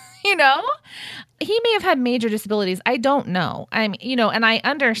 He may have had major disabilities. I don't know. And I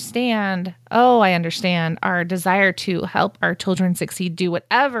understand our desire to help our children succeed, do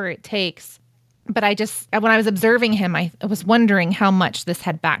whatever it takes. But when I was observing him, I was wondering how much this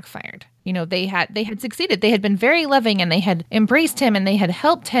had backfired. They had succeeded. They had been very loving and they had embraced him and they had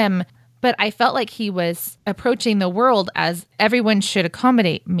helped him. But I felt like he was approaching the world as everyone should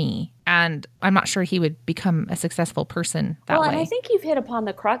accommodate me. And I'm not sure he would become a successful person that way. And I think you've hit upon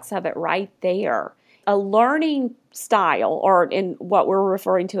the crux of it right there. A learning style, or in what we're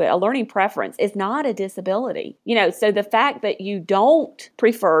referring to, a learning preference, is not a disability. So the fact that you don't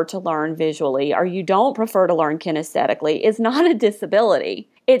prefer to learn visually or you don't prefer to learn kinesthetically is not a disability.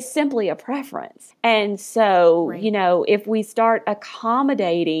 It's simply a preference. And so, right. If we start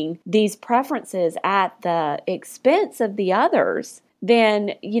accommodating these preferences at the expense of the others,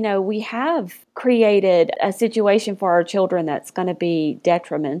 then, we have created a situation for our children that's going to be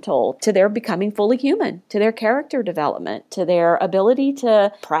detrimental to their becoming fully human, to their character development, to their ability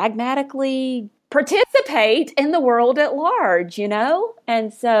to pragmatically participate in the world at large,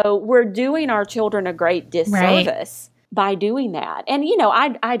 And so we're doing our children a great disservice by doing that. And,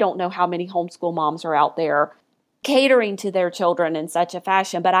 I don't know how many homeschool moms are out there catering to their children in such a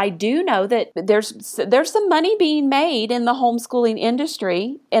fashion, but I do know that there's some money being made in the homeschooling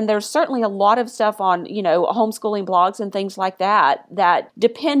industry, and there's certainly a lot of stuff on, homeschooling blogs and things like that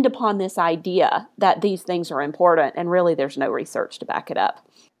depend upon this idea that these things are important, and really there's no research to back it up.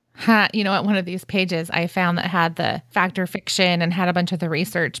 At one of these pages I found that had the fact or fiction and had a bunch of the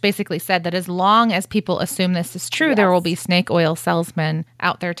research, basically said that as long as people assume this is true, there will be snake oil salesmen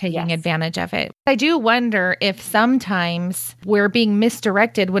out there taking advantage of it. I do wonder if sometimes we're being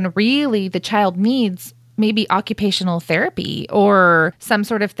misdirected when really the child needs maybe occupational therapy or some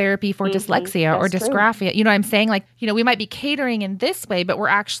sort of therapy for dyslexia or dysgraphia. True. I'm saying we might be catering in this way, but we're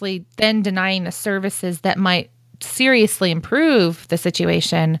actually then denying the services that might seriously improve the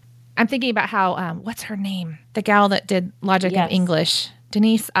situation. I'm thinking about how, what's her name? The gal that did Logic of English,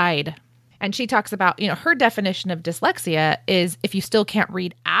 Denise Ide. And she talks about, her definition of dyslexia is if you still can't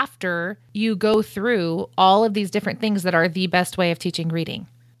read after you go through all of these different things that are the best way of teaching reading.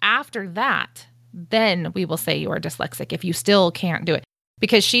 After that, then we will say you are dyslexic if you still can't do it.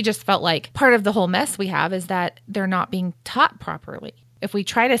 Because she just felt like part of the whole mess we have is that they're not being taught properly. If we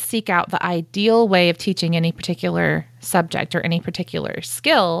try to seek out the ideal way of teaching any particular subject or any particular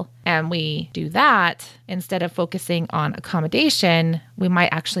skill, and we do that instead of focusing on accommodation, we might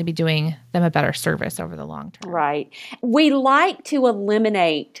actually be doing them a better service over the long term. Right. We like to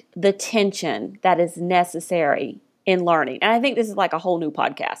eliminate the tension that is necessary in learning. And I think this is like a whole new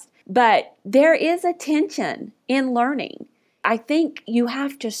podcast. But there is a tension in learning. I think you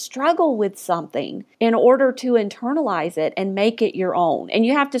have to struggle with something in order to internalize it and make it your own. And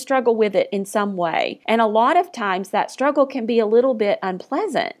you have to struggle with it in some way. And a lot of times that struggle can be a little bit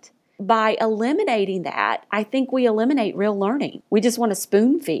unpleasant. By eliminating that, I think we eliminate real learning. We just want to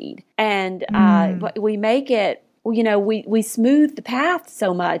spoon feed. And we make it, we smooth the path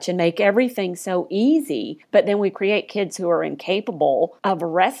so much and make everything so easy. But then we create kids who are incapable of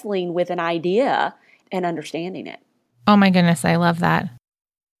wrestling with an idea and understanding it. Oh my goodness, I love that.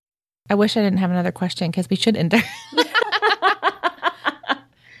 I wish I didn't have another question because we should end there.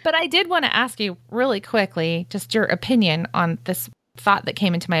 But I did want to ask you really quickly, just your opinion on this thought that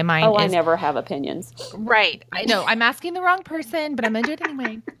came into my mind. I never have opinions. Right. I know. I'm asking the wrong person, but I'm going to do it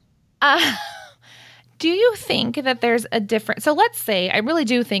anyway. Do you think that there's a difference? So let's say I really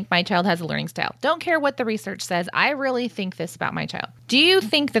do think my child has a learning style. Don't care what the research says. I really think this about my child. Do you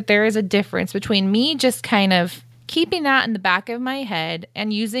think that there is a difference between me just kind of keeping that in the back of my head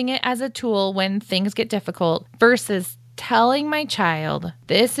and using it as a tool when things get difficult versus telling my child,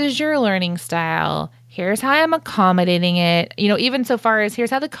 this is your learning style. Here's how I'm accommodating it. Even so far as here's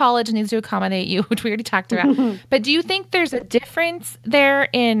how the college needs to accommodate you, which we already talked about. But do you think there's a difference there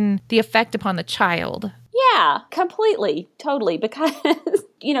in the effect upon the child? Yeah, completely. Totally. Because,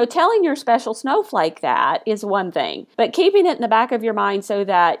 telling your special snowflake that is one thing, but keeping it in the back of your mind so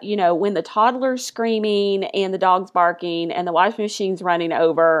that, when the toddler's screaming and the dog's barking and the washing machine's running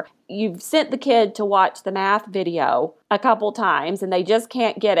over, you've sent the kid to watch the math video a couple times and they just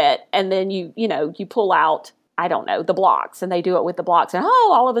can't get it. And then you pull out, I don't know, the blocks, and they do it with the blocks, and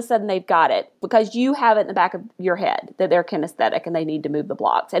all of a sudden they've got it because you have it in the back of your head that they're kinesthetic and they need to move the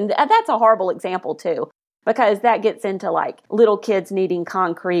blocks. And that's a horrible example too, because that gets into like little kids needing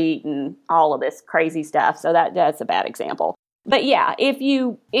concrete and all of this crazy stuff. So that's a bad example. But yeah, if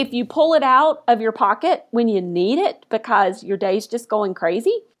you pull it out of your pocket when you need it because your day's just going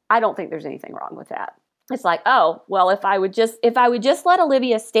crazy, I don't think there's anything wrong with that. It's like, oh, well, if I would just let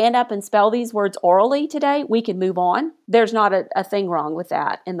Olivia stand up and spell these words orally today, we could move on. There's not a thing wrong with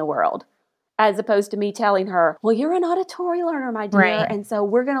that in the world. As opposed to me telling her, well, you're an auditory learner, my dear, right, and so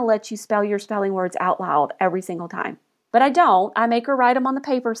we're going to let you spell your spelling words out loud every single time. But I don't. I make her write them on the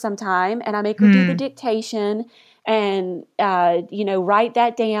paper sometime, and I make her do the dictation and, write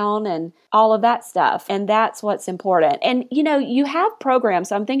that down and all of that stuff. And that's what's important. And, you have programs.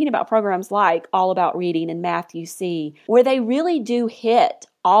 So I'm thinking about programs like All About Reading and Math UC, where they really do hit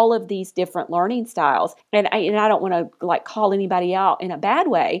all of these different learning styles. And I don't want to like call anybody out in a bad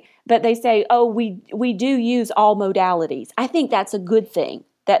way, but they say, oh, we do use all modalities. I think that's a good thing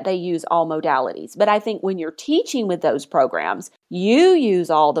that they use all modalities. But I think when you're teaching with those programs, you use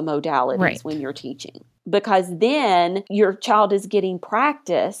all the modalities when you're teaching, because then your child is getting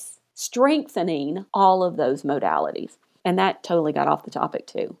practice strengthening all of those modalities. And that totally got off the topic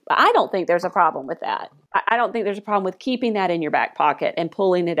too. But I don't think there's a problem with that. I don't think there's a problem with keeping that in your back pocket and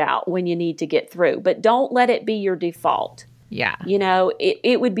pulling it out when you need to get through. But don't let it be your default. Yeah.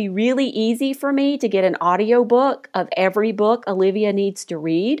 It would be really easy for me to get an audio book of every book Olivia needs to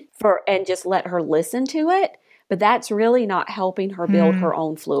read and just let her listen to it. But that's really not helping her build her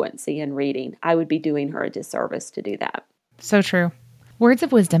own fluency in reading. I would be doing her a disservice to do that. So true. Words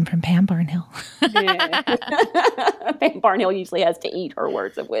of wisdom from Pam Barnhill. Yeah. Pam Barnhill usually has to eat her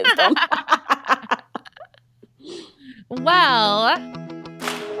words of wisdom. Well,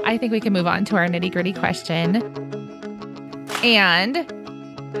 I think we can move on to our nitty gritty question. And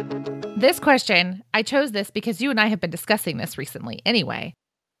this question, I chose this because you and I have been discussing this recently anyway.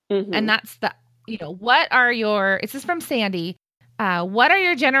 Mm-hmm. And that's this is from Sandy. What are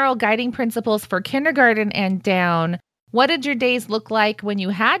your general guiding principles for kindergarten and down? What did your days look like when you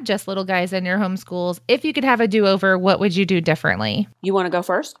had just little guys in your homeschools? If you could have a do-over, what would you do differently? You want to go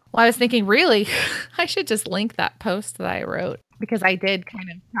first? Well, I was thinking, really, I should just link that post that I wrote, because I did kind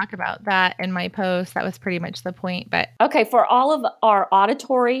of talk about that in my post. That was pretty much the point. But okay, for all of our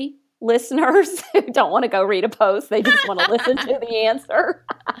auditory listeners who don't want to go read a post, they just want to listen to the answer.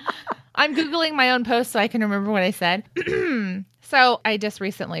 I'm Googling my own post so I can remember what I said. So I just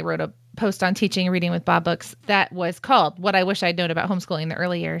recently wrote a post on teaching and reading with Bob Books that was called What I Wish I'd Known About Homeschooling in the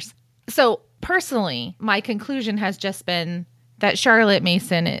Early Years. So personally, my conclusion has just been that Charlotte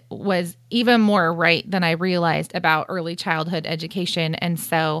Mason was even more right than I realized about early childhood education. And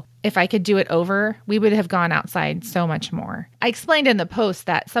so if I could do it over, we would have gone outside so much more. I explained in the post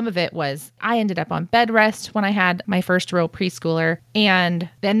that some of it was I ended up on bed rest when I had my first real preschooler. And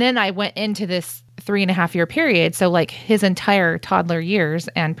then I went into this 3.5-year period. So like his entire toddler years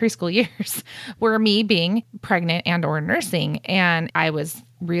and preschool years were me being pregnant and or nursing. And I was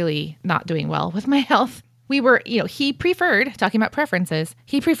really not doing well with my health. We were, he preferred, talking about preferences,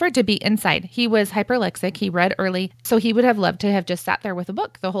 he preferred to be inside. He was hyperlexic. He read early. So he would have loved to have just sat there with a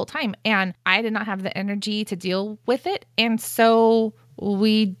book the whole time. And I did not have the energy to deal with it. And so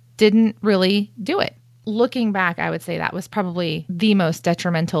we didn't really do it. Looking back, I would say that was probably the most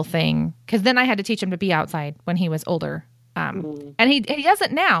detrimental thing, because then I had to teach him to be outside when he was older. And he does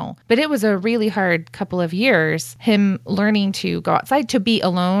it now, but it was a really hard couple of years, him learning to go outside, to be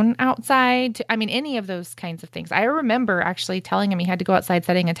alone outside. Any of those kinds of things. I remember actually telling him he had to go outside,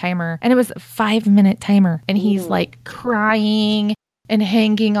 setting a timer, and it was a 5-minute timer. And he's like crying and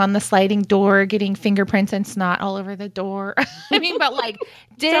hanging on the sliding door, getting fingerprints and snot all over the door. But like,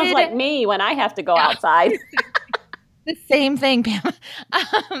 sounds like me when I have to go outside. The same thing,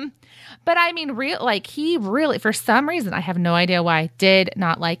 Pam. But I mean, he really, for some reason, I have no idea why, did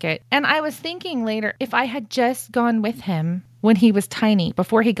not like it. And I was thinking later, if I had just gone with him when he was tiny,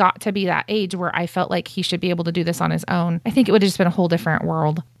 before he got to be that age where I felt like he should be able to do this on his own, I think it would have just been a whole different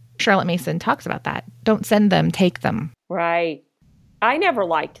world. Charlotte Mason talks about that. Don't send them, take them. Right. I never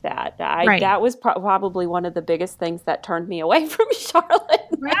liked that. Right. That was probably one of the biggest things that turned me away from Charlotte.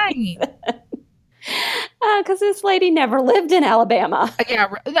 Right. Because this lady never lived in Alabama. Yeah,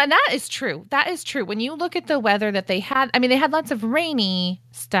 that is true. That is true. When you look at the weather that they had, I mean, they had lots of rainy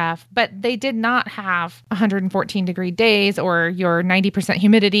stuff, but they did not have 114-degree days or your 90%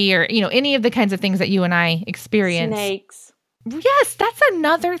 humidity or, any of the kinds of things that you and I experience. Snakes. Yes, that's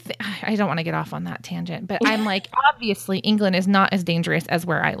another thing. I don't want to get off on that tangent, but I'm like, obviously England is not as dangerous as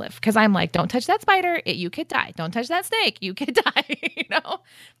where I live. Because I'm like, don't touch that spider, you could die. Don't touch that snake, you could die.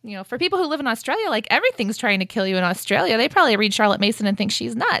 For people who live in Australia, like everything's trying to kill you in Australia. They probably read Charlotte Mason and think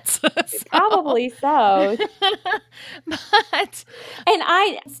she's nuts. Probably so. But and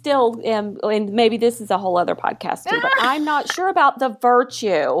I still am, and maybe this is a whole other podcast too, but I'm not sure about the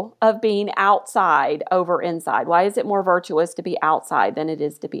virtue of being outside over inside. Why is it more virtuous to be outside than it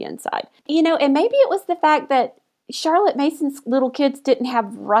is to be inside? And maybe it was the fact that Charlotte Mason's little kids didn't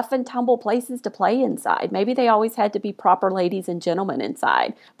have rough and tumble places to play inside. Maybe they always had to be proper ladies and gentlemen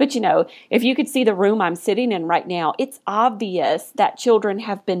inside. But if you could see the room I'm sitting in right now, it's obvious that children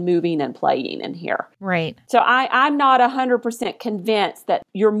have been moving and playing in here. Right. So I'm not 100% convinced that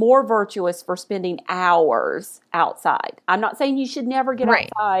you're more virtuous for spending hours outside. I'm not saying you should never get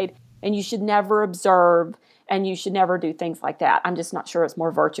outside and you should never observe and you should never do things like that. I'm just not sure it's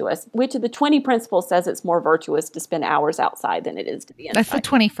more virtuous. Which of the 20 principles says it's more virtuous to spend hours outside than it is to be inside? That's the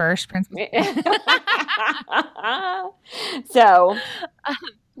 21st principle. So,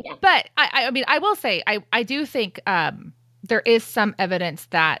 but I will say, I do think there is some evidence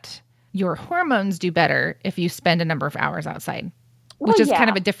that your hormones do better if you spend a number of hours outside. Which is kind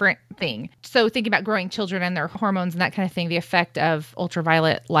of a different thing. So thinking about growing children and their hormones and that kind of thing, the effect of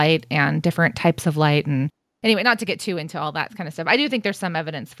ultraviolet light and different types of light. And anyway, not to get too into all that kind of stuff. I do think there's some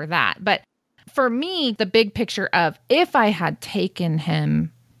evidence for that. But for me, the big picture of if I had taken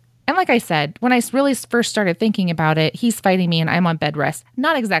him, and like I said, when I really first started thinking about it, he's fighting me and I'm on bed rest.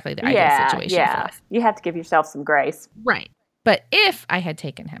 Not exactly the ideal situation for us. You have to give yourself some grace. Right. But if I had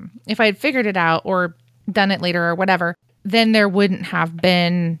taken him, if I had figured it out or done it later or whatever, then there wouldn't have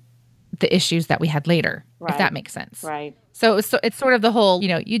been the issues that we had later, if that makes sense. Right. So it's sort of the whole,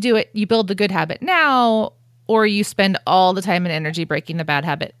 you do it, you build the good habit now, or you spend all the time and energy breaking the bad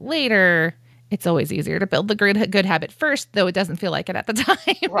habit later. It's always easier to build the good habit first, though it doesn't feel like it at the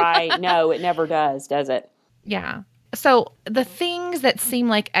time. Right. No, it never does it? Yeah. So the things that seem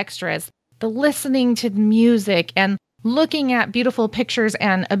like extras, the listening to music and looking at beautiful pictures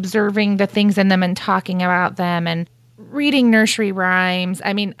and observing the things in them and talking about them and reading nursery rhymes.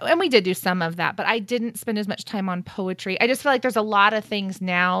 I mean, and we did do some of that, but I didn't spend as much time on poetry. I just feel like there's a lot of things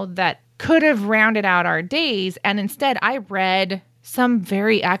now that could have rounded out our days. And instead, I read some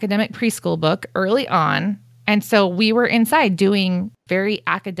very academic preschool book early on. And so we were inside doing very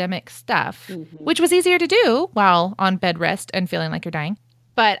academic stuff, which was easier to do while on bed rest and feeling like you're dying.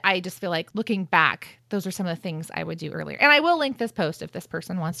 But I just feel like looking back, those are some of the things I would do earlier. And I will link this post if this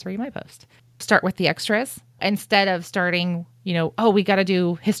person wants to read my post. Start with the extras instead of starting, we got to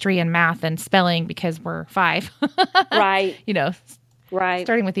do history and math and spelling because we're 5. Right. Right.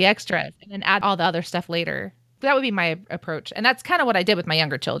 Starting with the extras and then add all the other stuff later. That would be my approach. And that's kind of what I did with my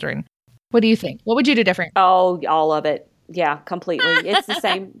younger children. What do you think? What would you do different? Oh, all of it. Yeah, completely. It's the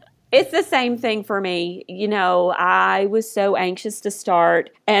same. It's the same thing for me. I was so anxious to start.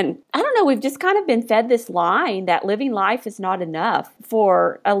 And I don't know, we've just kind of been fed this line that living life is not enough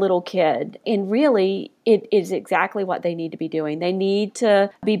for a little kid. And really, it is exactly what they need to be doing. They need to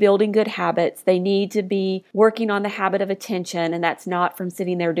be building good habits. They need to be working on the habit of attention. And that's not from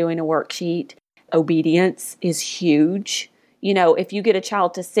sitting there doing a worksheet. Obedience is huge. If you get a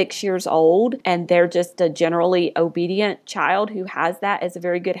child to 6 years old and they're just a generally obedient child who has that as a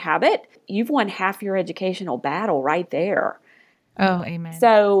very good habit, you've won half your educational battle right there. Oh, amen.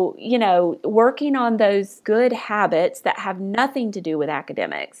 So, working on those good habits that have nothing to do with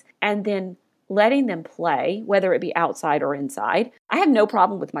academics and then letting them play, whether it be outside or inside. I have no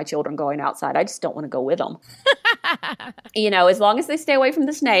problem with my children going outside. I just don't want to go with them. As long as they stay away from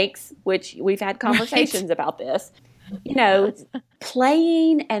the snakes, which we've had conversations about this.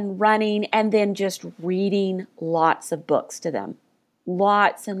 Playing and running and then just reading lots of books to them.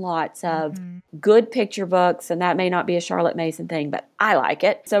 Lots and lots of good picture books. And that may not be a Charlotte Mason thing, but I like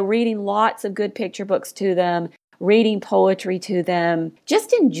it. So reading lots of good picture books to them, reading poetry to them,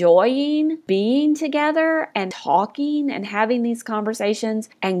 just enjoying being together and talking and having these conversations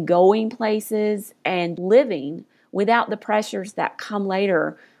and going places and living without the pressures that come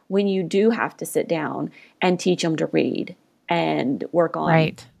later when you do have to sit down and teach them to read and work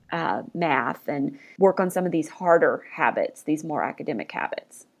on math and work on some of these harder habits, these more academic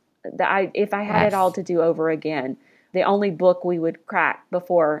habits. If I had it all to do over again, the only book we would crack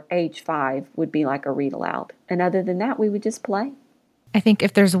before age 5 would be like a read aloud. And other than that, we would just play. I think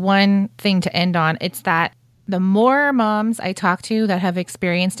if there's one thing to end on, it's that the more moms I talk to that have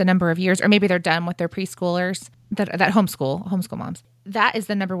experienced a number of years, or maybe they're done with their preschoolers, that homeschool moms, that is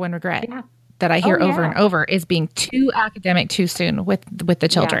the number one regret that I hear over and over is being too academic too soon with the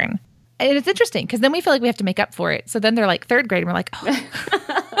children. Yeah. And it's interesting because then we feel like we have to make up for it. So then they're like 3rd grade and we're like,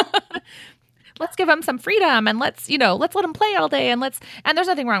 let's give them some freedom and let's let them play all day and there's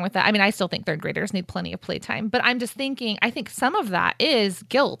nothing wrong with that. I mean, I still think 3rd graders need plenty of playtime, but I'm just thinking, I think some of that is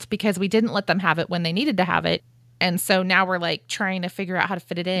guilt because we didn't let them have it when they needed to have it. And so now we're like trying to figure out how to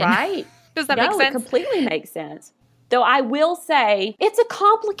fit it in. Right. Does that make sense? It completely makes sense. Though I will say it's a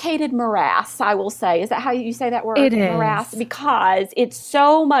complicated morass, I will say. Is that how you say that word? It is. Morass. Because it's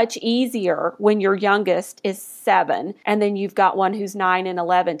so much easier when your youngest is 7 and then you've got one who's 9 and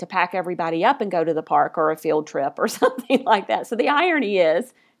 11 to pack everybody up and go to the park or a field trip or something like that. So the irony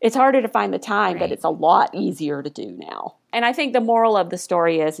is it's harder to find the time, but it's a lot easier to do now. And I think the moral of the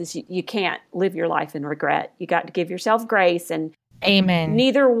story is you can't live your life in regret. You got to give yourself grace. And amen.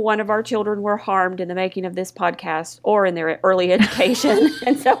 Neither one of our children were harmed in the making of this podcast or in their early education.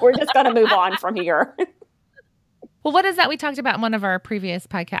 And so we're just going to move on from here. Well, what is that we talked about in one of our previous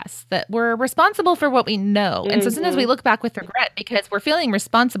podcasts? That we're responsible for what we know. And so sometimes we look back with regret because we're feeling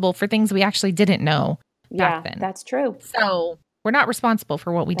responsible for things we actually didn't know back then. That's true. So we're not responsible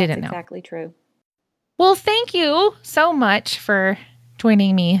for what we didn't know. That's exactly true. Well, thank you so much for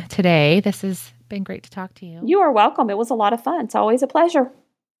joining me today. This has been great to talk to you. You are welcome. It was a lot of fun. It's always a pleasure.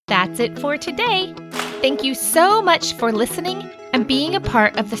 That's it for today. Thank you so much for listening and being a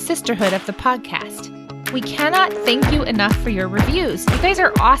part of the sisterhood of the podcast. We cannot thank you enough for your reviews. You guys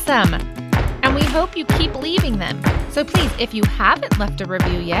are awesome. And we hope you keep leaving them. So please, if you haven't left a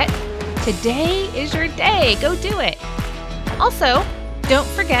review yet, today is your day. Go do it. Also, don't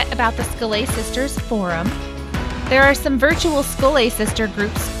forget about the Scalay Sisters Forum. There are some virtual Scalay Sister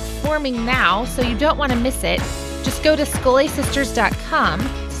groups forming now, so you don't want to miss it. Just go to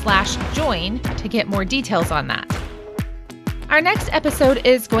scalaysisters.com/join to get more details on that. Our next episode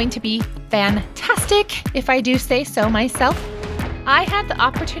is going to be fantastic, if I do say so myself. I had the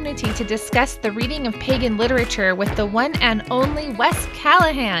opportunity to discuss the reading of pagan literature with the one and only Wes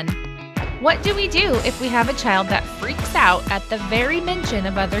Callahan. What do we do if we have a child that freaks out at the very mention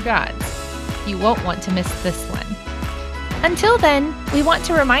of other gods? You won't want to miss this one. Until then, we want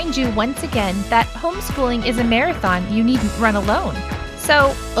to remind you once again that homeschooling is a marathon you needn't run alone.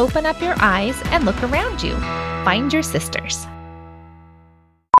 So open up your eyes and look around you. Find your sisters.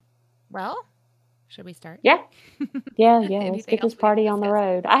 Well, should we start? Yeah. Let's get this party on the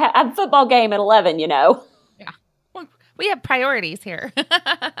road. I have a football game at 11, Yeah. We have priorities here.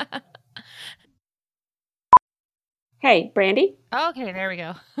 Hey, Brandy. Okay, there we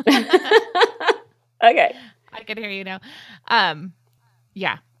go. Okay. I can hear you now.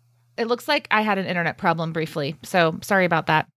 Yeah. It looks like I had an internet problem briefly, so sorry about that.